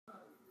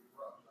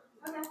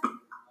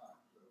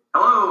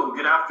Hello,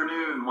 good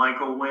afternoon.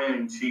 Michael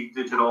Wynn, Chief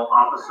Digital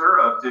Officer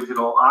of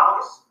Digital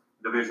Ops,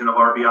 Division of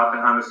RB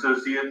Oppenheim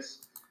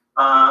Associates.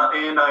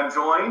 And I'm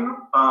joined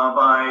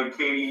by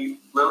Katie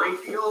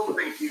Lilyfield.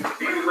 Thank you,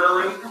 Katie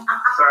Lily.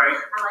 Sorry,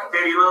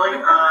 Katie Lily,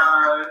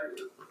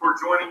 for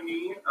joining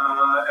me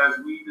as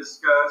we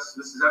discuss,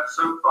 this is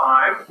episode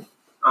 5,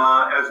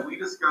 as we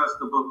discuss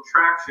the book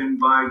Traction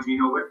by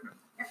Gino Wickman.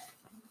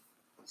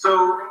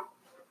 So,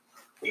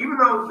 even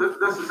though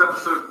this is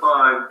episode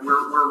 5,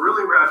 we're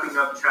really wrapping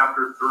up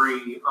chapter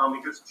 3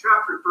 because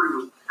chapter 3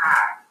 was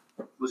packed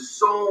with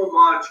so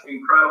much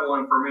incredible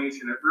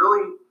information. It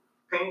really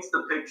paints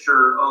the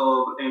picture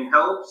of and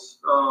helps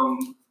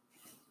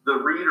the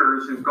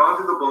readers who've gone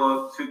through the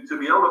book to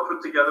be able to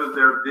put together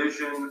their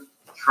vision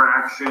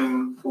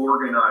traction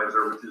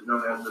organizer, which is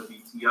known as the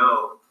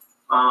VTO.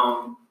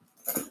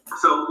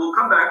 So we'll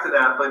come back to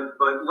that,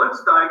 but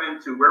let's dive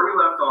into where we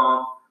left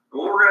off.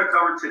 What we're going to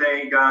cover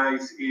today,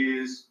 guys,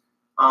 is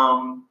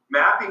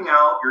mapping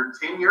out your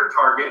 10-year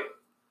target,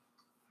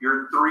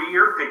 your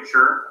 3-year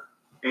picture,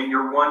 and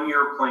your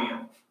 1-year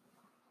plan.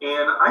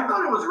 And I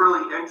thought it was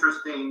really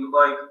interesting,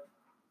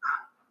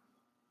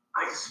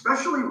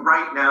 especially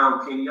right now,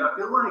 Katie, I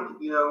feel like,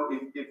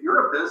 if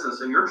you're a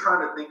business and you're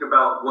trying to think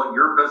about what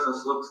your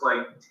business looks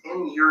like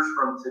 10 years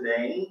from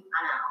today,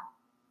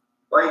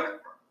 like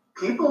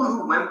people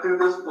who went through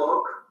this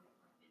book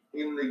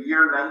in the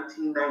year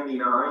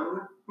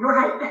 1999,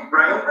 right, and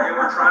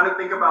we're trying to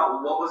think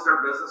about what was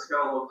their business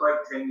going to look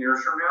like 10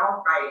 years from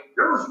now. Right.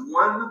 There was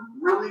one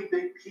really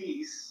big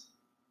piece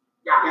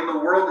in the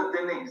world that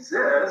didn't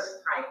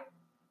exist. Right.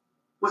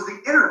 Was the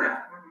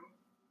internet.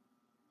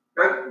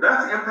 Right.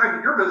 That's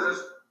impacted your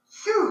business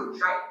huge.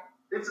 Right.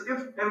 It's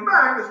in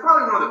fact, it's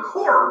probably one of the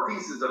core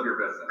pieces of your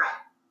business. Right.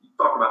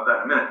 We'll talk about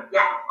that in a minute.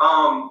 Yeah.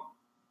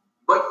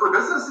 But for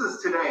businesses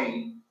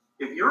today,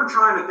 if you're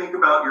trying to think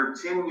about your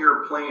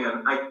 10-year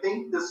plan, I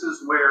think this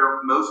is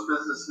where most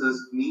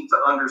businesses need to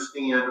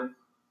understand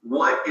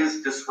what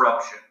is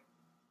disruption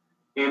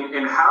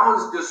and how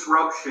is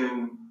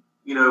disruption,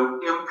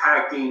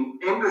 impacting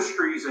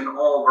industries in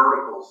all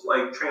verticals.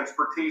 Like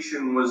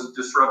transportation was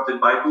disrupted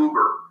by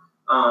Uber,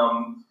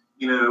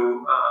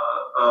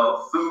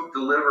 food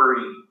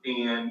delivery,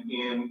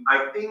 and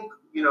I think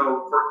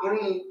for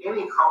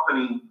any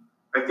company,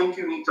 I think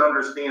you need to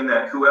understand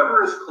that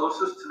whoever is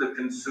closest to the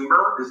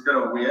consumer is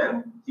going to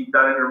win. Keep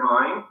that in your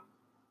mind.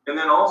 And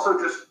then also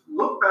just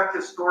look back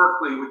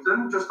historically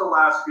within just the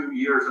last few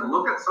years and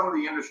look at some of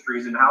the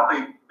industries and how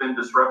they've been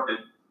disrupted.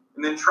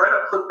 And then try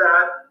to put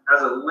that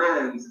as a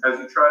lens as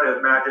you try to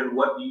imagine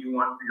what do you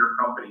want for your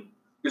company.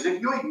 Because if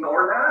you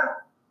ignore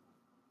that,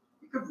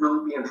 you could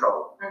really be in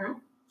trouble. Mm-hmm.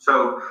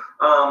 So,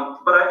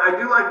 but I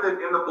do like that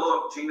in the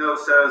book, Gino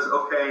says,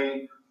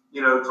 okay,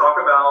 talk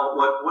about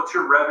what's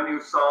your revenue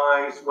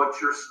size,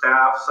 what's your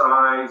staff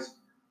size,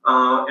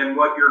 and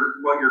what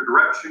your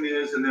direction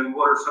is, and then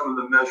what are some of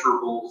the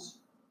measurables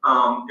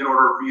in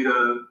order for you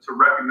to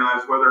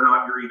recognize whether or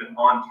not you're even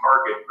on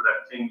target for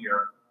that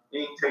 10-year.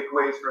 Any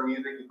takeaways from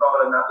you that you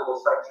thought in that little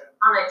section?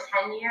 On a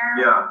 10-year?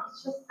 Yeah.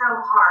 It's just so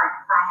hard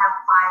because I have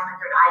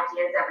 500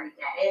 ideas every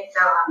day,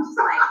 so I'm just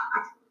like,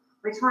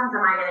 which ones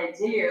am I going to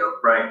do?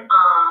 Right.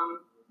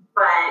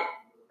 But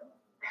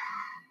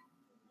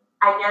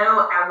I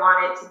know I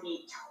want it to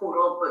be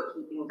total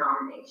bookkeeping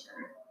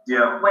domination.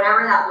 Yeah.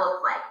 Whatever that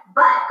looks like.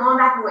 But going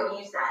back to what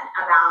you said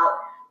about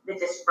the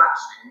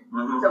disruption.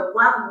 Mm-hmm. So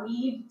what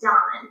we've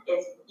done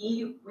is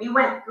we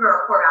went through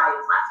our core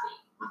values last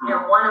week. Mm-hmm.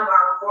 And one of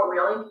our core, we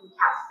have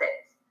 6.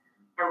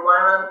 And one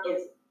of them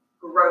is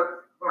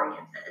growth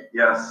oriented.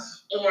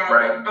 Yes. And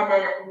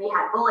then we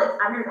had bullets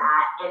under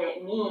that.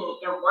 And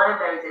one of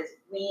those is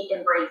we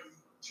embrace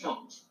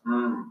change.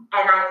 Mm.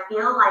 And I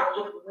feel like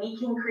if we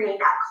can create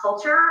that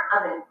culture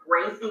of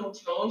embracing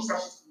change,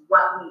 that's just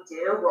what we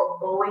do. We're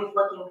always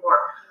looking for,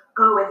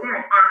 is there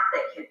an app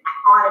that can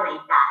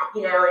automate that?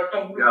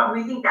 And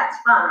we think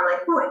that's fun. We're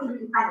like, I think we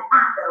can find an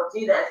app that'll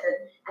do this.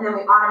 And then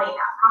we automate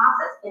that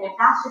process. And if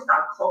that's just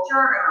our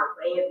culture and our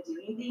way of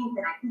doing things,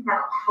 then I think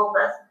that'll help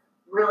us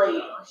really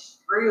push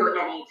through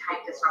any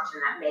type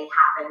disruption that may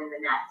happen in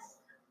the next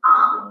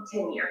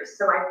 10 years.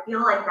 So I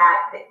feel like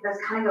that those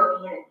kind of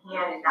go hand in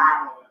hand in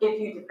that if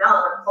you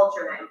develop a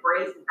culture that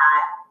embraces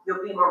that,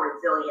 you'll be more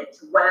resilient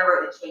to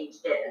whatever the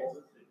change is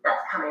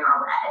that's coming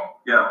our way.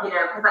 Yeah.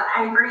 Because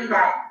I agree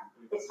that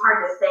it's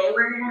hard to say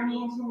where you're going to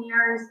be in 10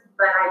 years,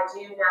 but I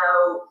do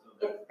know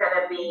it's going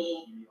to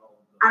be,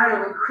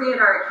 we created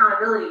our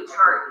accountability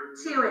chart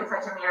too in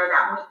such a manner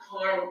that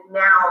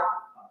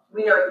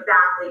we know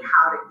exactly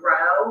how to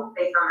grow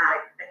based on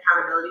that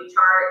accountability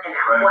chart and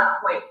at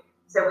what point.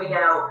 So we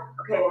know,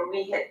 okay, when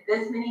we hit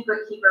this many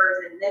bookkeepers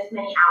in this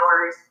many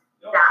hours,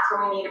 that's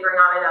when we need to bring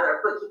on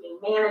another bookkeeping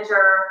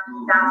manager.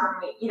 Mm-hmm. That's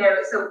when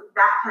so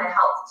that kind of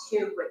helps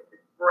too with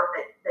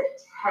the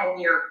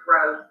 10-year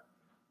growth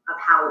of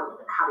how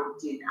to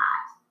do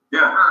that.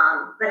 Yeah.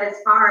 But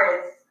as far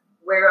as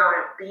where I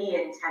want to be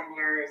in 10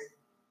 years,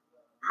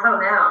 I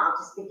don't know. I'll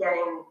just be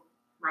getting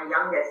my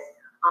youngest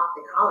off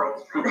to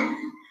college.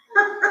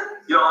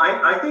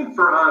 I think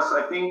for us,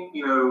 I think,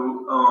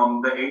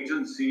 the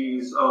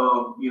agencies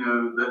of,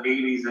 the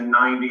 80s and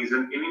 90s,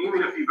 and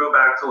even if you go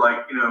back to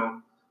like,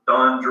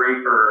 Don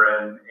Draper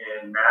and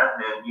Mad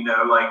Men,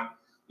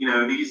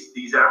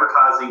 these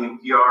advertising and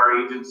PR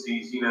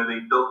agencies, they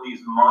built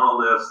these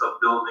monoliths of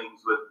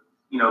buildings with,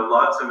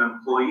 lots of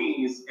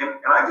employees. And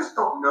I just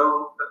don't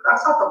know,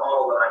 that's not the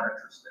model that I'm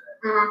interested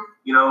in. Mm-hmm.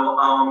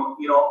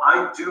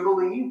 I do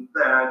believe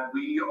that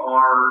we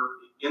are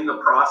in the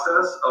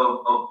process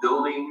of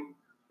building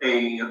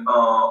an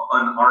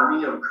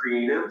army of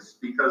creatives,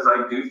 because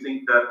I do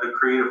think that the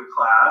creative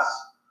class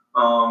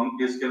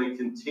is going to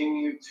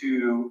continue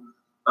to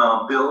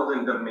build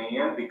and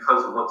demand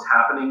because of what's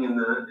happening in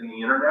the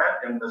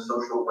internet and the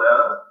social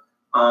web,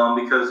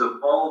 because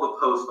of all the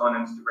posts on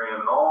Instagram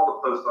and all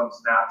the posts on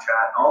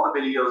Snapchat, and all the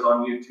videos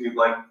on YouTube.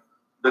 Like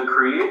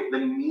the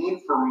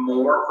need for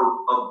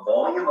a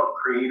volume of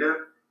creative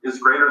is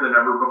greater than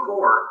ever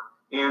before.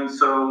 And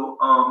so,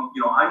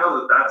 I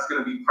know that that's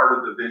going to be part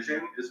of the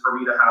vision, is for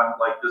me to have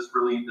like this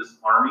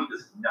army,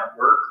 this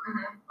network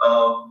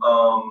of,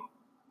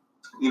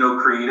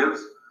 creatives.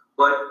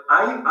 But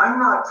I'm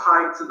not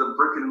tied to the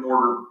brick and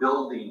mortar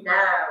building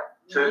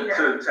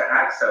to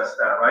access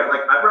that, right?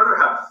 Like I'd rather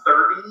have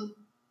 30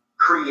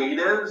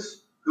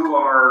 creatives who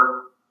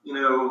are,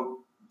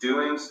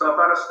 doing stuff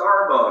out of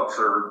Starbucks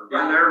or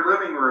in their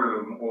living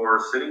room or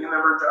sitting in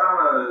their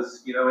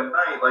pajamas, at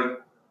night. Like,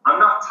 I'm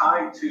not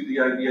tied to the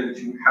idea that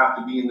you have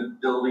to be in the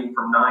building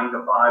from 9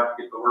 to 5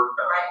 to get the work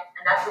done. Right,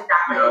 and that's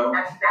exactly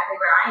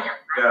where I am.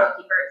 My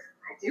bookkeeper,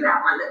 I do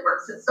have one that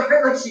works at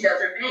Starbucks. Like she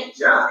does her thing.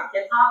 She drops the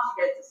kids off.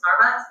 She goes to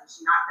Starbucks and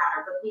she knocks out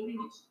her bookkeeping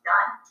and she's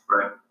done.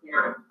 Right.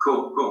 Right.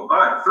 Cool. All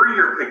right.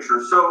 3-year picture.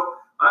 So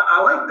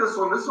I like this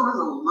one. This one is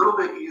a little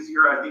bit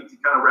easier, I think, to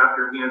kind of wrap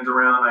your hands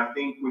around. I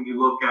think when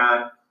you look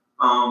at,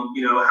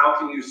 how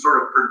can you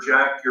sort of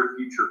project your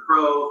future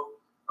growth?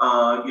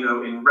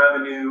 In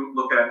revenue,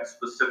 look at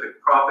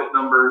specific profit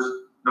numbers,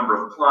 number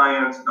of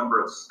clients, number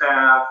of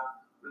staff,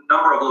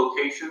 number of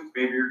locations.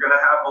 Maybe you're going to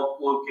have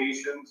multiple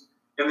locations.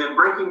 And then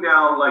breaking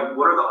down, like,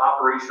 what are the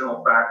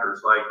operational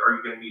factors? Like, are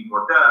you going to need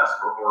more desks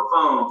or more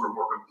phones or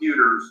more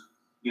computers,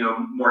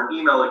 more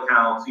email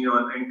accounts, and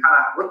kind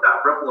of what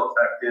that ripple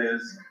effect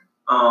is,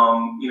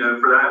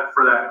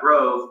 for that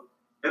growth.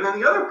 And then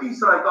the other piece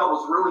that I thought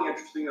was really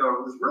interesting,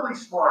 or was really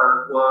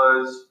smart,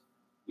 was,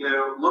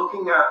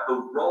 looking at the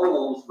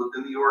roles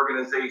within the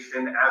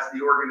organization as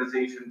the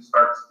organization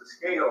starts to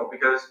scale.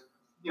 Because,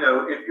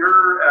 if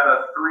you're at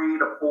a 3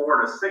 to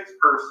 4 to 6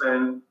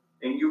 person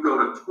and you go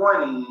to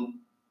 20,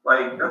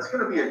 like that's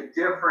going to be a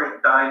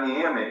different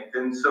dynamic.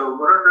 And so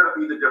what are going to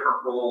be the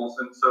different roles?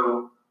 And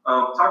so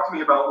talk to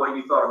me about what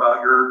you thought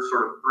about your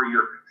sort of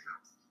 3-year picture.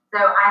 So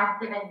I've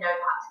given no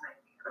thought to my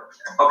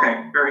picture. Okay,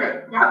 very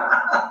good. Yeah.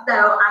 So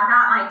I've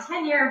got my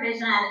 10-year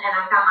vision and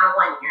I've got my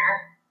 1 year,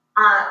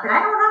 but I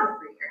don't have a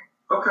 3-year.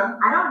 Okay.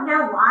 I don't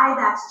know why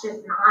that's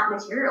just not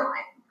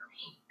materializing for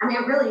me. I mean,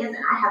 it really isn't.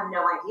 I have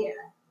no idea,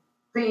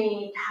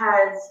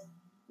 because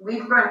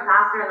we've grown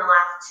faster in the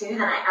last 2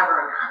 than I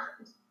ever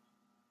imagined.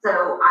 So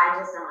I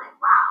just am like,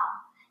 wow.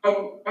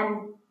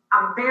 And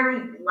I'm very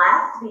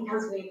blessed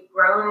because we've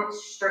grown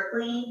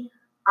strictly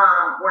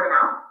word of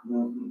mouth.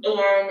 Mm-hmm.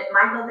 And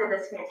Michael did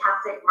this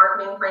fantastic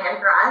marketing plan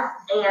for us,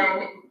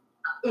 and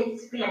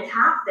it's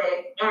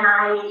fantastic. And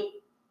I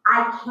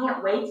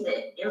can't wait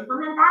to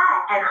implement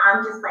that. And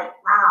I'm just like,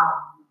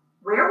 wow,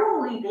 where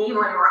will we be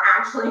when we're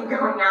actually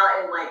going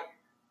out and like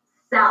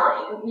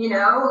selling,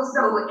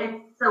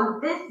 So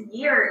this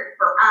year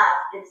for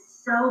us is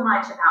so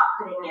much about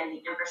putting in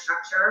the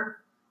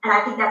infrastructure. And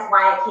I think that's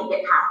why I can't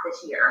get past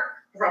this year,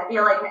 because I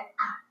feel like,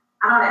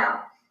 I don't know.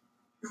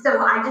 So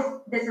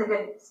this is a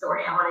good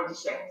story I wanted to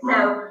share. Mm-hmm.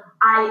 So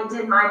I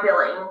did my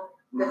billing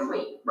this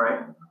week.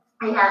 Right.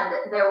 And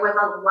there was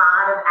a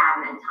lot of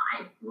admin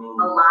time,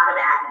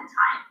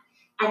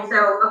 And so,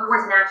 of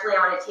course, naturally,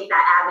 I want to take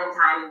that admin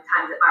time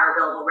times it by our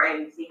billable rate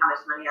and see how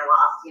much money I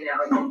lost, and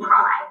then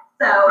cry.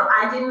 So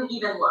I didn't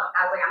even look.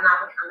 I was like, I'm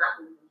not going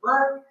to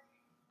look.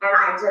 And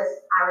I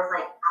was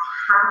like, I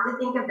have to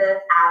think of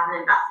this as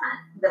an investment.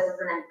 This is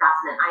an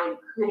investment. I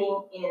am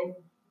putting in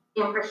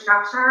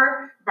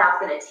infrastructure that's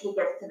going to take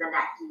us to the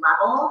next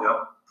level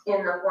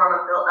in the form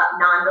of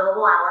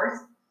non-billable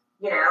hours.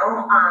 We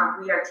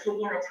are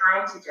taking the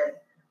time to just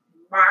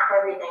map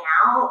everything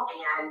out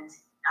and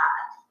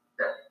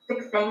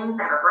fix things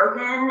that are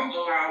broken,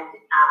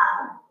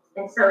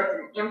 and so it's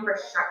an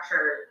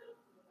infrastructure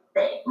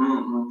thing.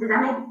 Mm-hmm. Does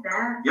that make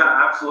sense?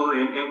 Yeah,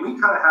 absolutely. And we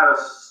kind of had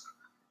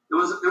it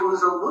was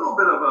a little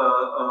bit of a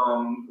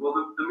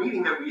the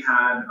meeting that we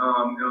had. I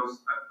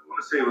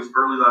want to say it was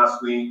early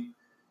last week.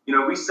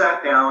 We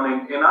sat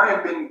down and I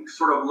had been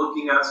sort of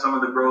looking at some of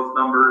the growth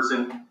numbers,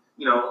 and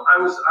I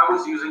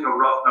was using a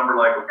rough number,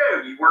 like,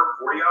 okay, you work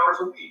 40 hours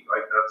a week,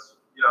 like that's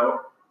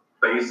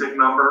basic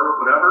number,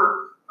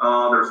 whatever.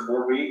 There's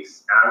 4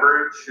 weeks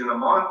average in a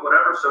month,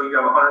 whatever. So you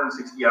have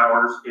 160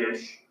 hours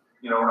ish.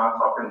 We're not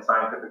talking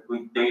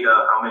scientifically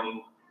data, how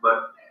many,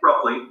 but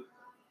roughly.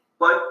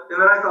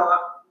 And then I thought,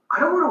 I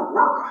don't want to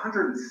work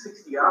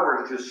 160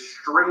 hours just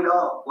straight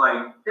up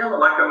like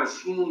a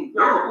machine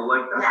billable.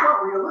 Like that's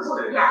not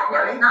realistic. Yeah,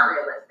 no, it's not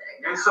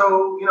realistic. And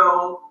so,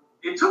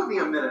 it took me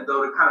a minute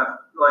though to kind of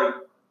like,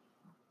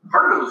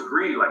 part of it was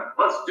greed, like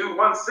let's do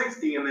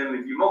 160, and then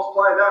if you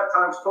multiply that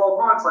times 12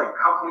 months, like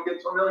how can we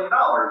get to $1 million?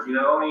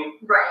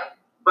 Right.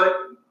 But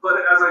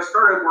as I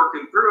started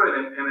working through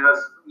it, and as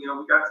we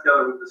got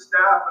together with the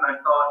staff, and I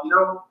thought,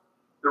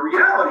 the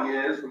reality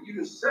is what you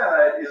just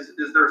said is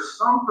there's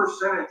some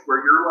percentage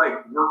where you're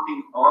like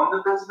working on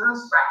the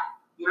business,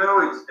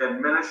 right? It's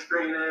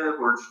administrative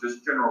or it's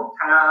just general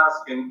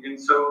task, and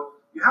so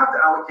you have to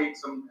allocate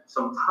some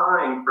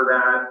time for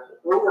that,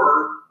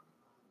 or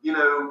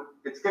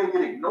it's going to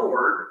get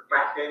ignored,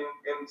 right?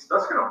 And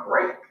stuff's going to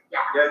break. Yeah,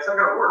 it's not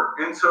going to work.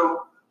 And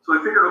so we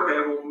figured, okay,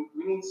 well,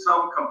 we need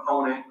some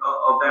component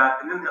of that.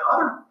 And then the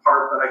other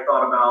part that I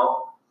thought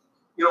about,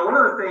 one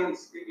of the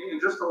things in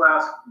just the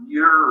last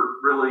year,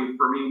 really,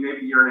 for me,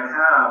 maybe a year and a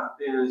half,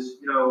 is,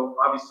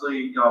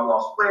 obviously, I've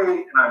lost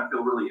weight and I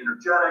feel really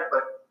energetic,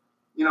 but,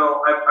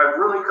 I've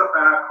really cut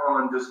back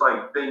on just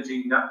like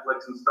binging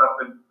Netflix and stuff,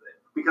 and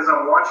because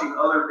I'm watching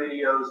other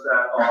videos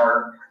that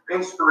are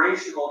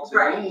inspirational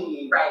to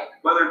me,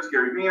 whether it's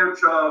Gary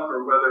Vaynerchuk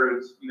or whether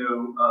it's,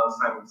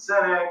 Simon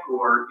Sinek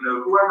or,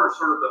 whoever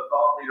sort of the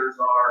thought leaders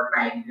are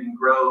in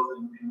growth.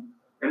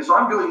 And so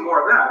I'm doing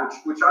more of that,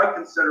 which I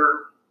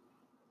consider,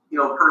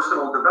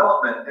 personal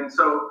development. And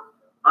so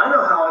I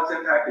know how it's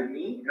impacted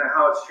me and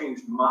how it's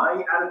changed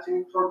my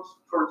attitude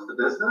towards the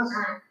business.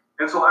 Mm-hmm.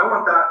 And so I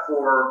want that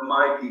for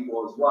my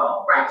people as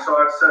well. Right. And so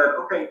I've said,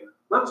 okay,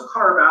 let's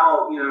carve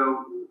out,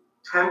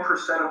 10%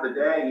 of the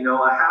day,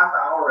 a half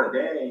hour a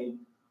day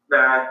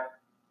that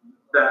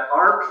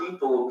our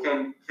people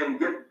can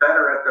get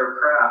better at their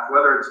craft,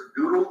 whether it's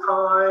doodle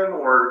time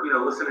or,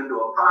 listening to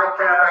a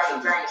podcast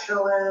and just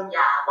chilling,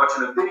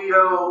 watching a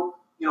video,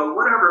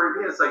 whatever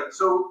it is. Like,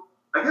 so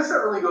I guess that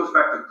really goes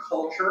back to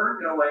culture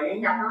in a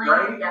way. Definitely.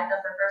 Right? Yeah,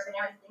 that's the first thing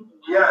I was thinking.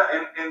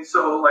 Yeah. And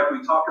so like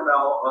we talked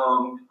about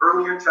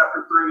earlier in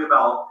chapter 3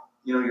 about,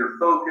 your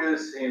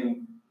focus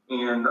and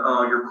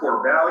your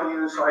core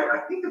values. So I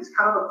think it's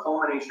kind of a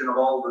culmination of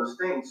all of those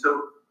things.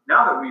 So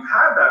now that we've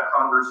had that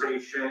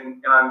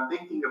conversation and I'm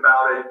thinking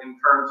about it in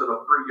terms of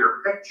a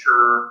 3-year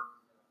picture,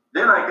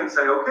 then I can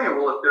say, okay,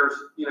 well, if there's,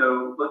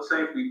 let's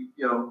say if we,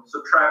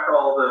 subtract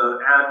all the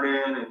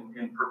admin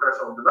and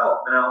professional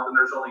development out, then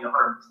there's only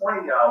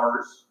 120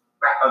 hours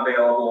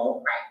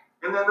available. Right.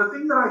 And then the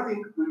thing that I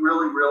think we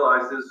really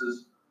realize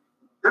is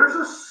there's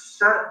a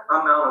set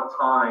amount of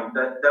time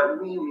that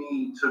we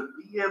need to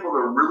be able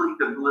to really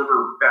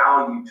deliver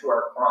value to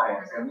our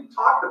clients. And we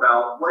talked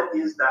about what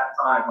is that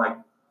time, like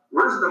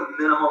where's the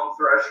minimum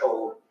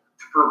threshold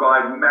to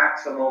provide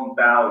maximum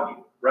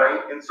value,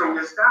 right? And so we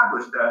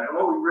established that. And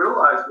what we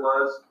realized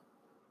was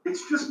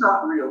it's just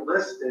not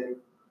realistic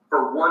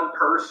for one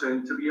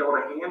person to be able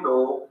to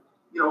handle,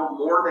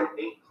 more than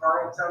 8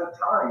 clients at a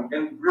time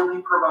and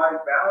really provide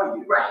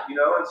value, right?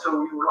 And so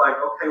we were like,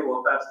 okay,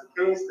 well, if that's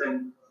the case,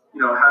 then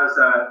how does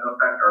that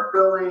affect our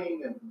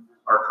billing and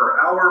our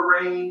per hour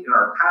rate and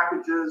our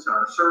packages and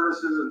our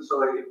services? And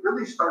so it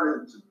really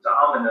started to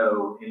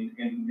domino and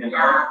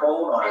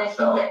unfold on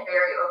itself. And it can get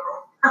very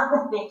overwhelming.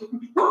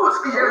 Well, it was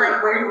clear. You're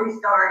like, where do we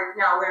start?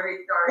 No, where do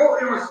we start? Well,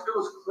 it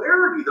was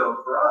clarity though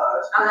for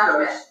us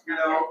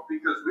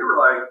because we were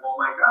like, oh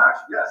my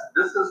gosh, yes,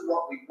 this is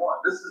what we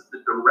want. This is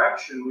the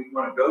direction we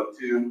want to go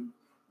to,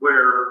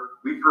 where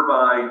we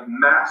provide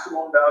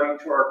maximum value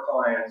to our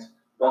clients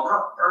while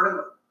not burning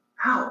them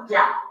out.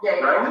 Yeah.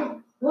 Right?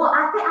 Well,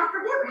 I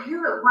forget who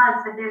it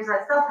was, but there's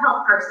a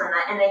self-help person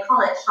and they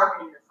call it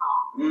sharpening the saw.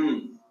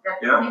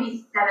 That's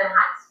maybe Stephen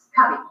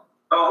Covey.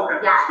 Oh,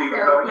 okay. Yeah. Stephen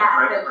So Covey,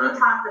 he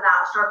talks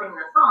about sharpening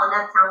the saw, and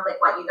that sounds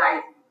like what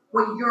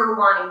you're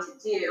wanting to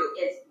do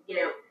is,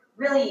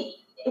 really,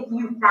 if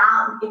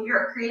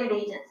you're a creative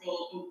agency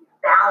and you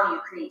value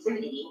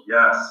creativity,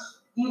 yes,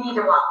 you need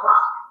to walk the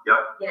walk.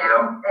 Yep.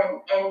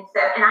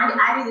 And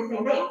I do the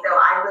same thing. So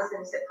I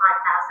listen to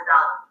podcasts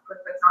about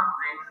QuickBooks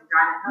Online when I'm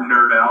driving home.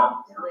 Nerd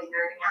out. Totally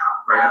nerding out.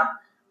 Right.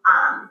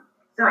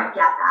 So I get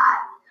that.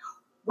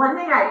 One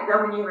thing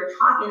when you were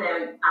talking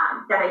though,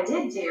 that I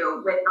did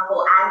do with the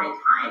whole admin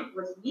time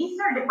was we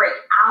started to break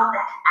out the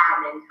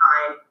admin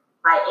time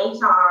by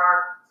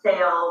HR,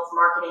 sales,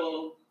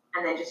 marketing,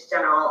 and then just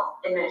general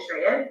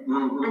administrative.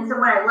 Mm-hmm. And so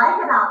what I like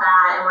about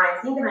that and what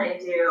I think I'm going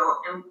to do,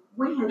 and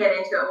we can get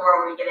into it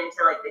more when we get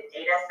into like the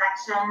data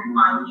section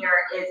on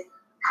here, is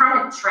kind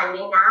of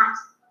trending,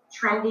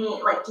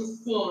 like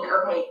just seeing,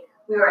 okay,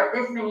 we were at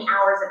this many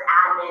hours of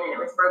admin and it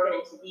was broken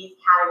into these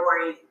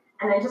categories,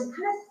 and then just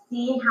kind of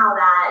see how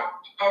that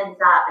ends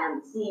up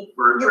and see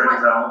where it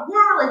trends out.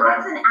 Yeah, like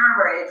what's an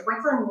average,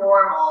 what's a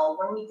normal,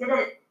 when we did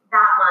it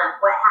that month,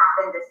 what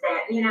happened to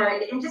stay,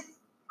 and just,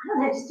 I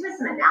don't know, just doing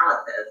some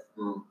analysis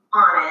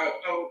on it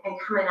and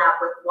coming up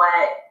with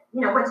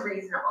what's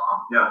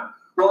reasonable. Yeah.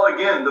 Well,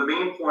 again, the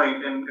main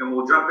point, and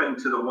we'll jump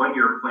into the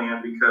 1-year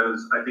plan,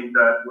 because I think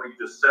that what you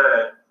just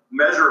said,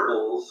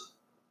 measurables,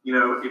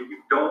 if you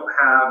don't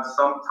have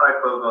some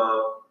type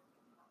of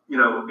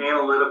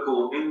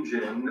analytical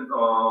engine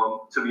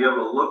to be able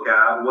to look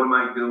at what am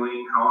I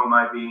doing, how am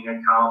I being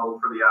accountable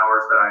for the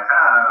hours that I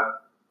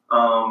have,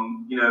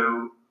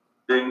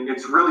 then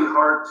it's really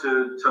hard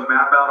to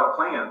map out a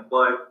plan.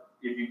 But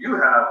if you do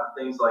have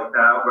things like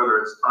that, whether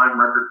it's time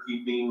record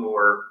keeping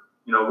or,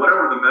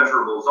 whatever the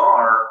measurables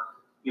are,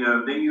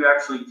 then you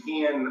actually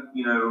can,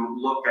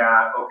 look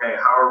at, okay,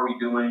 how are we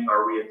doing?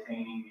 Are we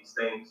attaining these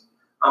things?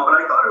 But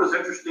I thought it was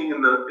interesting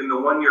in the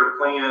 1 year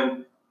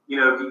plan,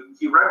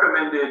 he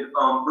recommended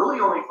really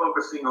only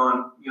focusing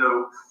on,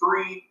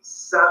 3,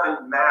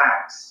 7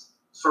 max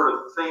sort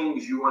of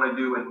things you want to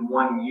do in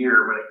 1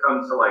 year when it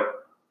comes to like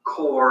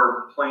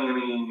core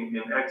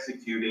planning and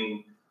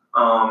executing.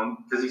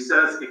 Because he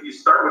says if you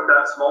start with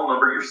that small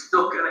number, you're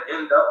still going to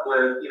end up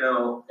with,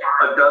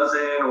 a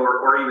dozen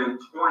or even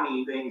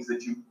 20 things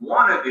that you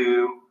want to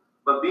do.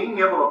 But being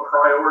able to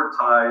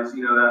prioritize,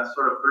 that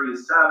sort of 3 to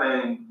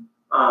 7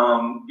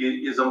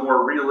 is a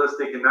more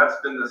realistic, and that's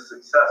been the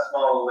success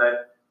model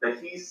that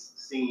he's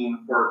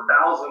seen for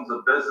thousands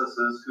of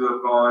businesses who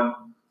have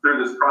gone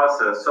through this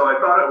process. So I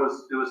thought it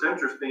was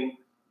interesting.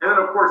 And then,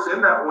 of course,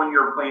 in that 1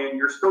 year plan,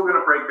 you're still going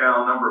to break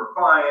down number of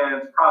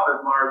clients,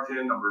 profit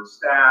margin, number of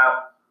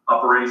staff,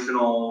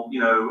 operational,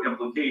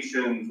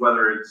 implications,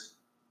 whether it's,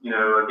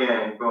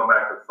 again, going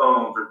back to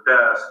phones or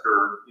desk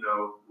or,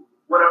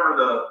 whatever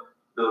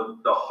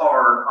the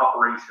hard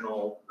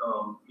operational,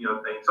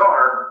 things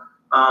are.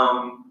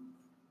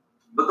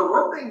 But the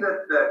one thing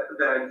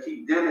that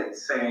he didn't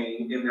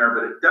say in there,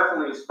 but it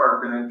definitely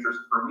sparked an interest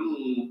for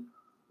me,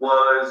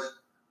 was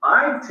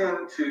I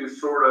tend to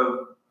sort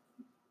of,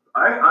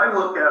 I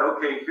look at,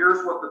 okay,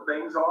 here's what the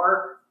things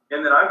are,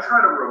 and then I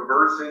try to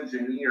reverse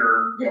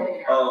engineer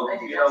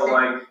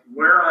like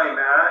where I'm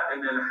at,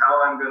 and then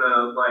how I'm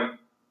gonna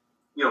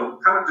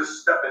kind of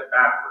just step it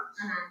backwards,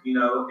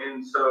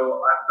 and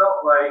so I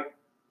felt like,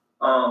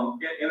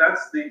 and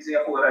that's the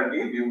example that I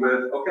gave you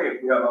with, okay,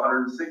 if we have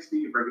 160,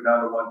 you break it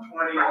down to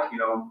 120,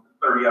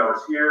 30 hours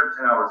here,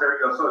 10 hours there,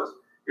 so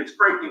it's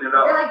breaking it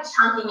up. You're like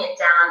chunking it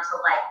down to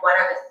like, what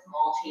are the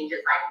small changes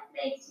I can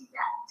make to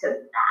get to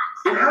that?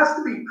 It has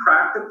to be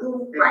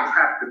practical and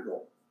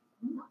tactical,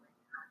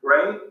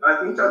 right? I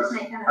think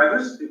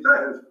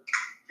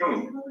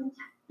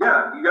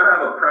yeah, you gotta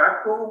have a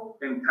practical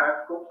and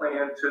tactical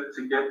plan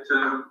to get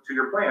to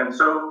your plan.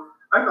 So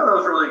I thought that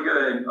was really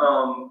good.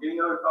 Any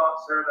other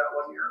thoughts there that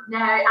 1 year? No,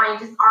 I mean,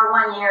 just our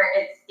 1 year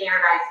is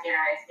standardized.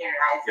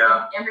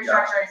 Yeah.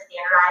 Infrastructure is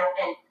standardized,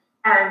 and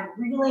I'm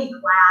really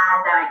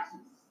glad that I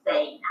keep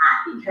saying that,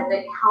 because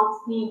it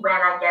helps me when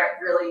I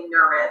get really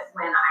nervous,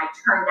 when I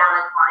turn down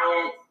a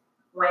client,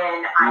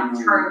 when I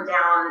turn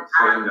down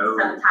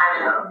some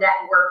time of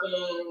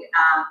networking,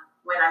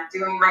 when I'm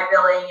doing my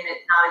billing and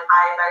it's not as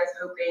high as I was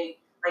hoping.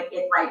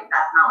 It's like,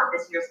 that's not what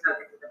this year's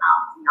focus is about.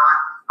 It's not,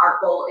 our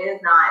goal is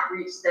not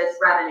reach this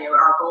revenue.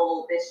 Our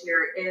goal this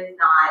year is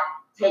not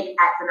take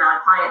X amount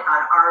of clients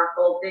on. Our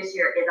goal this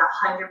year is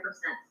 100%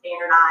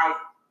 standardized,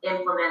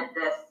 implement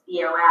this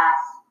EOS,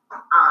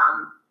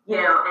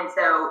 and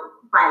so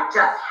by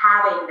just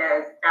having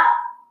that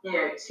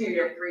 2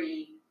 to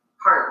 3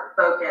 part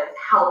focus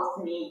helps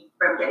me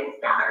from getting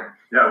scattered.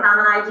 Because I'm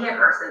an idea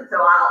person, so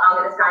I'll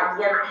get this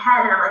idea in my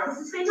head and I'm like, this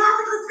is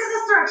fantastic, let's go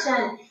this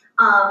direction.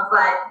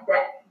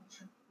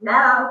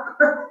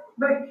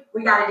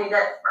 We got to do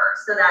this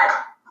first, so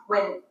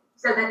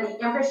that the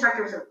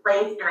infrastructure is in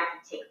place and I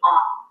can take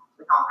off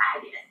with all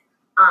my ideas.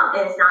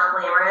 And it's not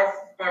glamorous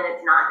and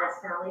it's not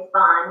necessarily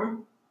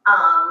fun,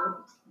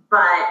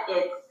 but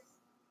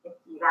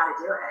you got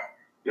to do it.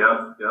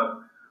 Yeah.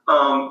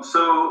 So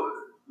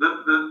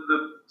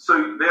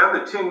they have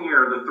the 10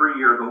 year, the 3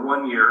 year, the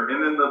 1 year,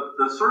 and then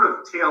the sort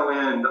of tail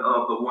end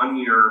of the 1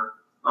 year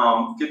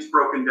gets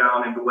broken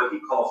down into what he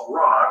calls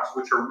rocks,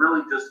 which are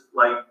really just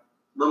like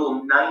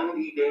little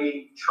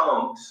 90-day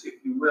chunks,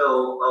 if you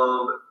will,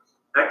 of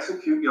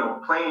execute,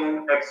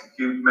 plan,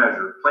 execute,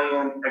 measure,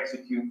 plan,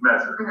 execute,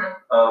 measure.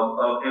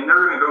 And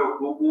they're going to go,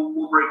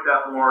 we'll break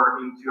that more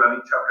into, I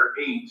think, chapter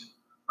 8,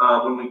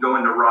 when we go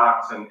into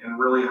rocks and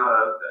really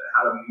how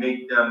to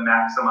make them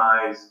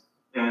maximize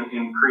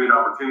and create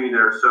opportunity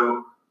there.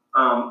 So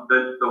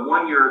the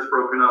 1 year is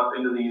broken up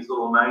into these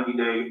little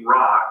 90-day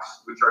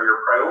rocks, which are your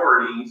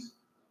priorities.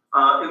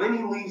 And then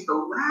he leaves the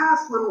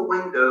last little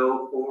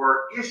window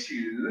for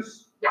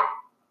issues. Yeah.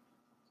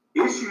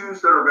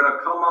 Issues that are going to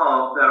come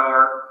up that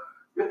are,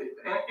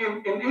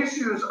 and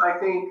issues, I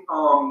think,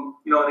 and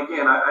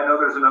again, I know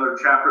there's another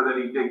chapter that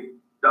he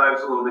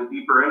dives a little bit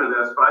deeper into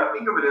this, but I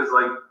think of it as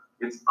like,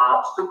 it's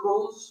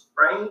obstacles,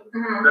 right,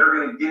 that are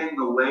going to get in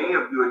the way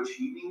of you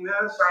achieving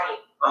this.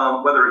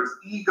 Right. Whether it's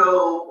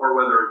ego or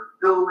whether it's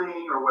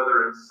building or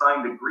whether it's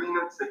signed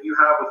agreements that you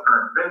have with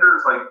current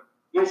vendors, like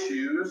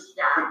issues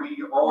could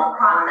be all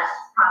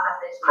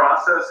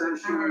process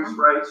issues,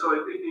 right? So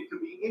it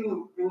could be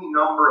any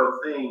number of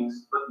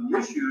things, but the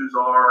issues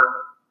are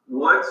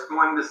what's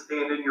going to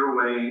stand in your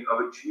way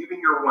of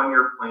achieving your 1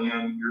 year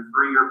plan, your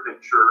 3 year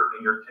picture,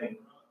 and your 10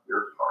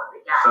 year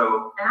target. Yeah.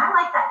 So, and I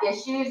like that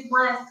issues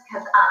list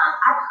because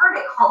I've heard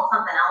it called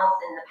something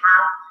else in the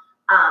past,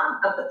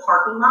 of the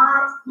parking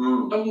lot,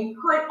 and you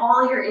put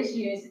all your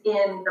issues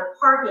in the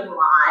parking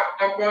lot,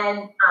 and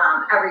then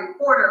every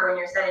quarter when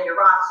you're setting your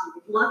rocks,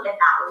 you look at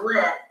that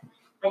list,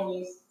 and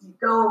you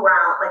go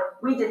around,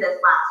 like we did this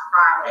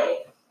last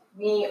Friday.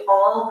 We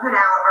all put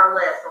out our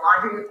list, the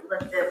laundry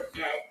list of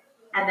it,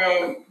 and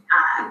then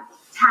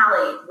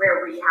tallied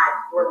where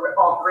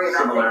all three of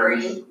us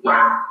agreed.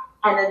 Yeah.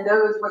 And then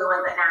those were the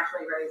ones that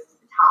naturally rose to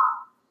the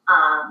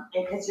top.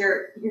 And because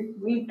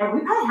we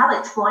probably had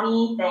like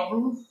 20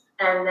 things,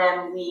 and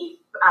then we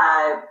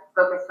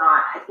focused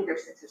on, I think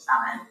there's 6 or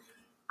 7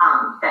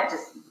 that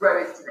just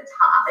rose to the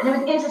top. And it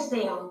was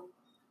interesting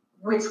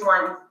which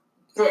one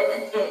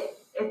did.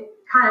 It's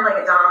kind of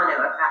like a domino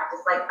effect.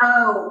 It's like,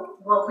 oh,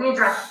 well, if we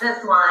address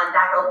this one,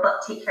 that will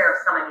take care of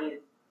some of these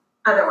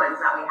other ones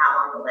that we have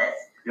on the list.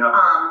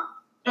 Yeah.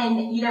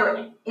 And, you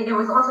know, it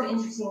was also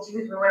interesting, too,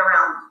 as we went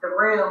around the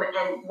room,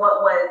 and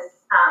what was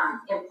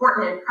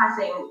important and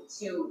pressing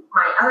to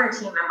my other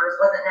team members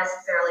wasn't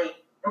necessarily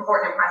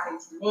important and pressing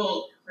to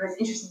me, but it was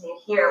interesting to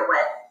hear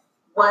what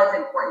was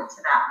important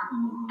to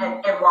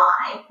them and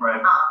why.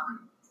 Right.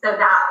 So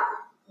that,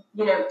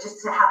 you know,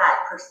 just to have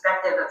that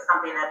perspective of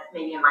something that's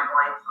maybe in my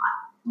blind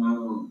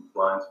spot.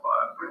 Blind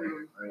spot.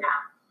 Right. Yeah.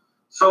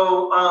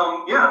 So,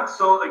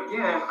 so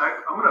again,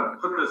 I'm going to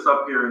put this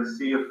up here and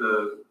see if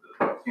the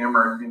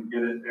camera can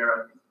get it there.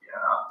 I think, yeah,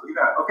 look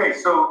at that. Okay,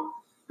 so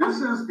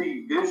this is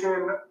the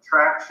Vision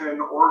Traction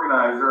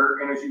Organizer,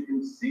 and as you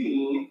can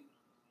see,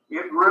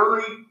 it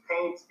really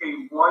paints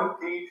a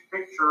one-page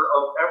picture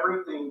of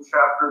everything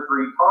Chapter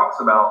 3 talks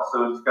about.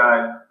 So it's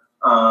got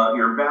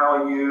your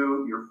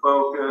value, your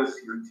focus,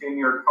 your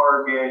 10-year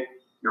target,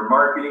 your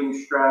marketing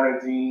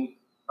strategy,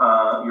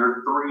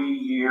 your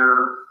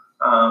 3-year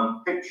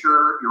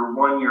picture, your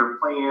 1-year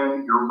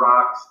plan, your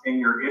rocks, and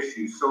your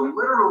issues. So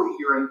literally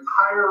your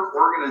entire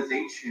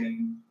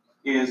organization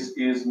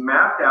is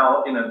mapped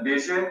out in a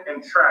vision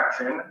and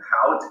traction,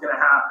 how it's going to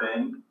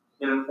happen,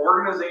 in an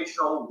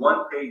organizational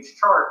one-page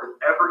chart that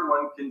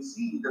everyone can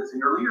see that's in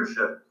your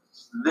leadership.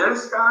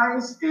 This,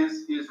 guys,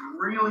 is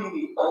really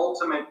the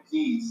ultimate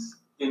piece,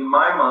 in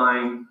my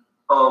mind,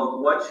 of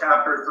what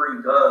Chapter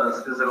 3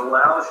 does, because it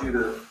allows you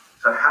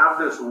to have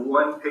this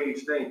one-page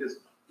thing. Because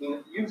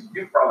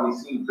you've probably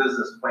seen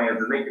business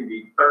plans, and they can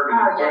be 30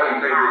 to 40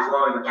 pages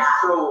long, and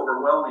it's so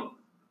overwhelming.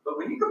 But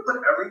when you can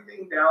put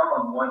everything down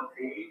on one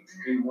page,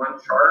 in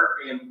one chart,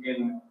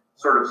 in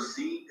sort of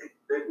see,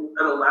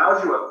 it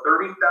allows you a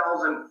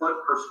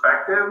 30,000-foot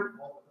perspective,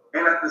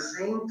 and at the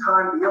same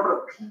time be able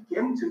to peek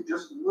into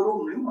just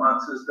little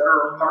nuances that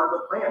are a part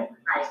of the plan.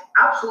 Right. It's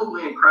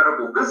absolutely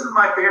incredible. This is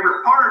my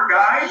favorite part,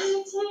 guys.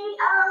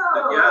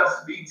 VTO.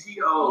 Yes,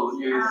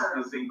 VTO.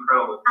 is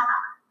incredible.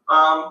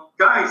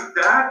 Guys,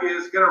 that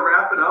is going to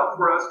wrap it up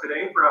for us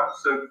today for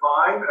episode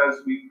 5,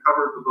 as we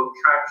covered the book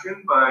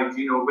Traction by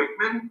Gino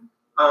Wickman.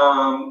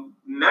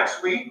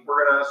 Next week,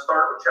 we're going to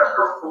start with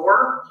Chapter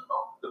 4,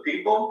 The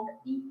People.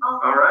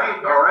 All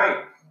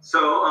right.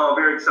 So,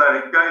 very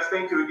excited. Guys,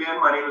 thank you again.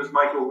 My name is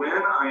Michael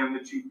Wynn. I am the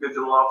Chief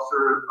Digital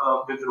Officer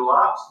of Digital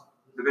Ops,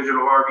 Division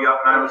of RV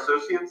Oppenheimer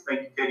Associates.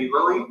 Thank you, Katie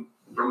Lilly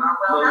from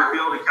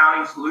Lilyfield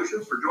Accounting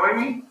Solutions, for joining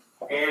me.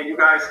 And you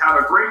guys have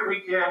a great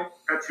weekend.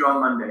 Catch you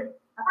on Monday.